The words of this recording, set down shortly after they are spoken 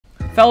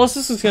Fellas,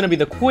 this is going to be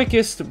the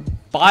quickest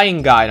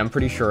buying guide, I'm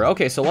pretty sure.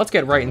 Okay, so let's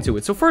get right into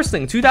it. So first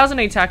thing,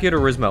 2008 Takia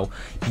Turismo.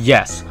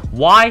 Yes.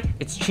 Why?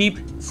 It's cheap,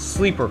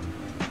 sleeper.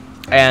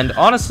 And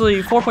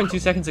honestly, 4.2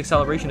 seconds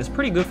acceleration is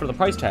pretty good for the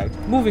price tag.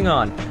 Moving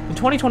on, the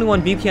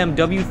 2021 BPM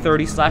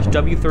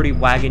W30/W30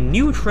 wagon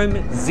new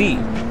trim Z,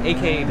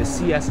 aka the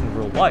CS in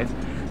real life.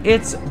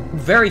 It's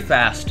very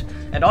fast,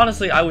 and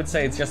honestly, I would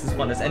say it's just as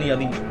fun as any of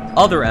the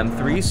other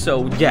M3s,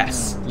 so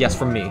yes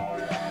from me.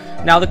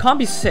 Now, the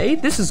combis say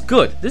this is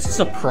good. This is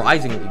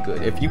surprisingly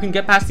good. If you can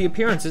get past the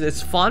appearances,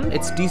 it's fun,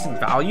 it's decent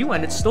value,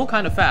 and it's still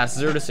kind of fast.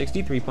 0 to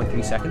 60,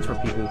 3.3 seconds for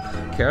people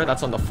who care.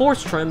 That's on the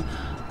Force trim.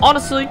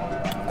 Honestly,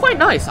 quite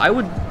nice. I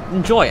would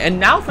enjoy. And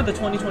now for the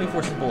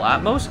 2024 Simple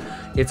Atmos,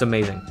 it's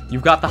amazing.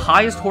 You've got the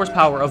highest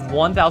horsepower of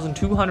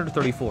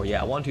 1,234.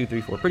 Yeah, 1, 2,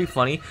 3, 4. Pretty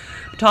funny.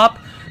 Top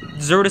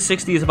 0 to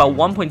 60 is about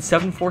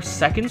 1.74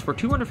 seconds for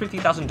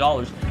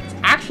 $250,000. It's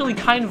actually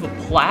kind of a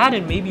Plaid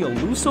and maybe a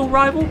Lusso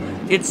rival.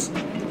 It's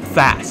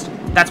fast.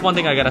 That's one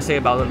thing I gotta say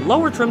about it.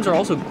 Lower trims are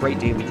also great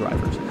daily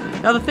drivers.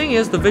 Now the thing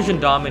is, the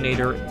Vision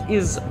Dominator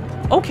is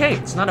okay.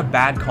 It's not a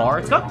bad car.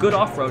 It's got good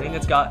off-roading.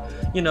 It's got,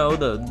 you know,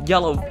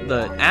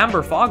 the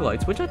amber fog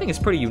lights, which I think is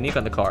pretty unique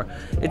on the car.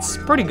 It's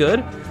pretty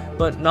good,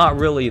 but not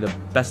really the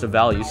best of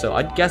value, so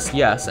I'd guess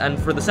yes. And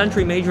for the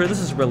Century Major, this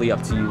is really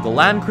up to you. The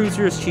Land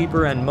Cruiser is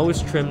cheaper, and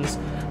most trims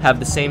have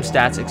the same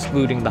stats,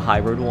 excluding the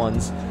hybrid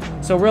ones.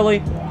 So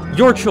really,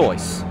 your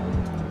choice.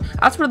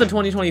 As for the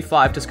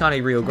 2025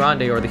 Tuscany Rio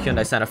Grande or the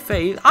Hyundai Santa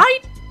Fe,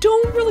 I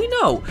don't really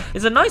know.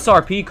 It's a nice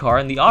RP car,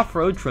 and the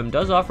off-road trim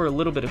does offer a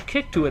little bit of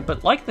kick to it,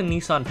 but like the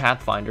Nissan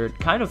Pathfinder, it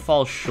kind of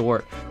falls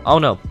short. Oh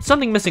no,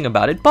 something missing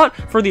about it, but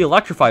for the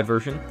electrified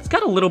version, it's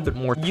got a little bit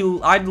more.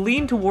 I'd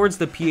lean towards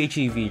the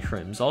PHEV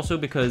trims, also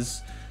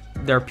because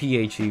they're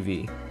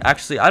PHEV.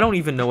 Actually, I don't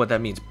even know what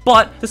that means,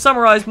 but to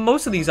summarize,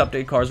 most of these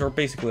update cars, or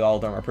basically all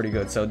of them, are pretty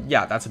good, so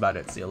yeah, that's about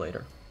it. See you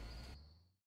later.